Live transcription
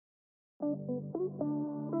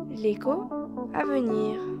L'écho à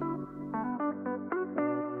venir.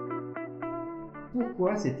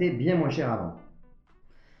 Pourquoi c'était bien moins cher avant?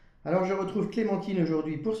 Alors je retrouve Clémentine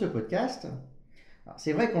aujourd'hui pour ce podcast.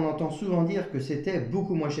 C'est vrai qu'on entend souvent dire que c'était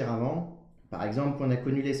beaucoup moins cher avant. Par exemple qu'on a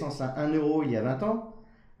connu l'essence à 1 € il y a 20 ans,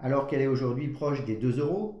 alors qu'elle est aujourd'hui proche des 2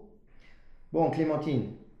 €. Bon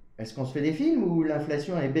Clémentine, est-ce qu'on se fait des films ou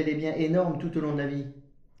l'inflation est bel et bien énorme tout au long de la vie?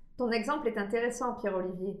 Ton exemple est intéressant,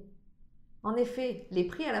 Pierre-Olivier. En effet, les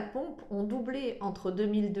prix à la pompe ont doublé entre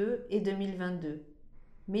 2002 et 2022,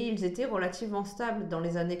 mais ils étaient relativement stables dans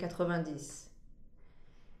les années 90.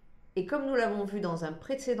 Et comme nous l'avons vu dans un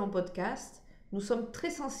précédent podcast, nous sommes très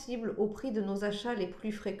sensibles au prix de nos achats les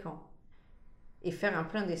plus fréquents. Et faire un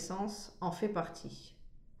plein d'essence en fait partie.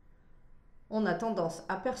 On a tendance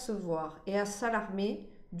à percevoir et à s'alarmer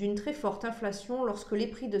d'une très forte inflation lorsque les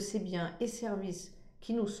prix de ces biens et services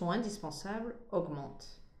qui nous sont indispensables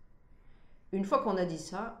augmentent. Une fois qu'on a dit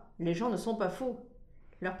ça, les gens ne sont pas fous.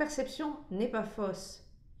 Leur perception n'est pas fausse.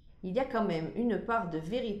 Il y a quand même une part de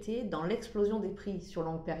vérité dans l'explosion des prix sur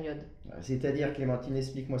longue période. C'est-à-dire Clémentine,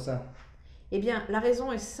 explique-moi ça. Eh bien, la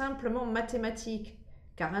raison est simplement mathématique,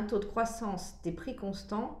 car un taux de croissance des prix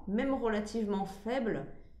constants, même relativement faible,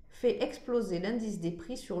 fait exploser l'indice des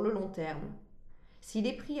prix sur le long terme. Si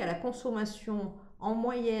les prix à la consommation en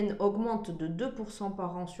moyenne augmentent de 2%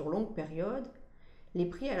 par an sur longue période, les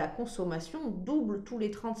prix à la consommation doublent tous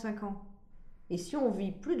les 35 ans. Et si on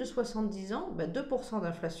vit plus de 70 ans, 2%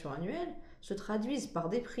 d'inflation annuelle se traduisent par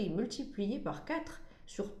des prix multipliés par 4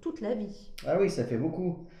 sur toute la vie. Ah oui, ça fait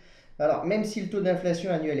beaucoup. Alors, même si le taux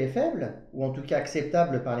d'inflation annuel est faible, ou en tout cas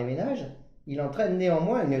acceptable par les ménages, il entraîne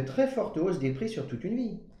néanmoins une très forte hausse des prix sur toute une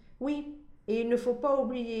vie. Oui, et il ne faut pas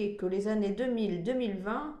oublier que les années 2000-2020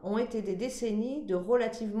 ont été des décennies de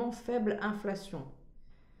relativement faible inflation.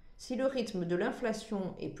 Si le rythme de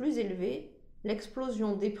l'inflation est plus élevé,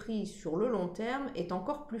 l'explosion des prix sur le long terme est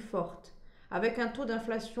encore plus forte. Avec un taux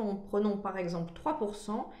d'inflation, prenons par exemple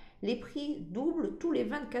 3%, les prix doublent tous les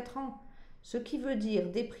 24 ans, ce qui veut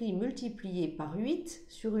dire des prix multipliés par 8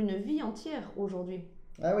 sur une vie entière aujourd'hui.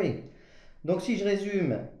 Ah oui. Donc si je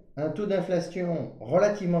résume, un taux d'inflation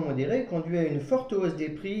relativement modéré conduit à une forte hausse des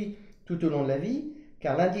prix tout au long de la vie,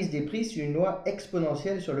 car l'indice des prix suit une loi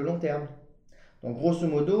exponentielle sur le long terme. Donc grosso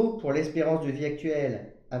modo, pour l'espérance de vie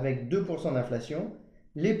actuelle, avec 2% d'inflation,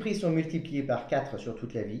 les prix sont multipliés par 4 sur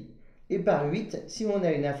toute la vie, et par 8 si on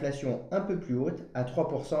a une inflation un peu plus haute, à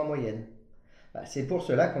 3% en moyenne. C'est pour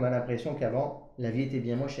cela qu'on a l'impression qu'avant, la vie était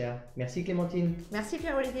bien moins chère. Merci Clémentine. Merci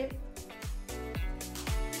Pierre-Olivier.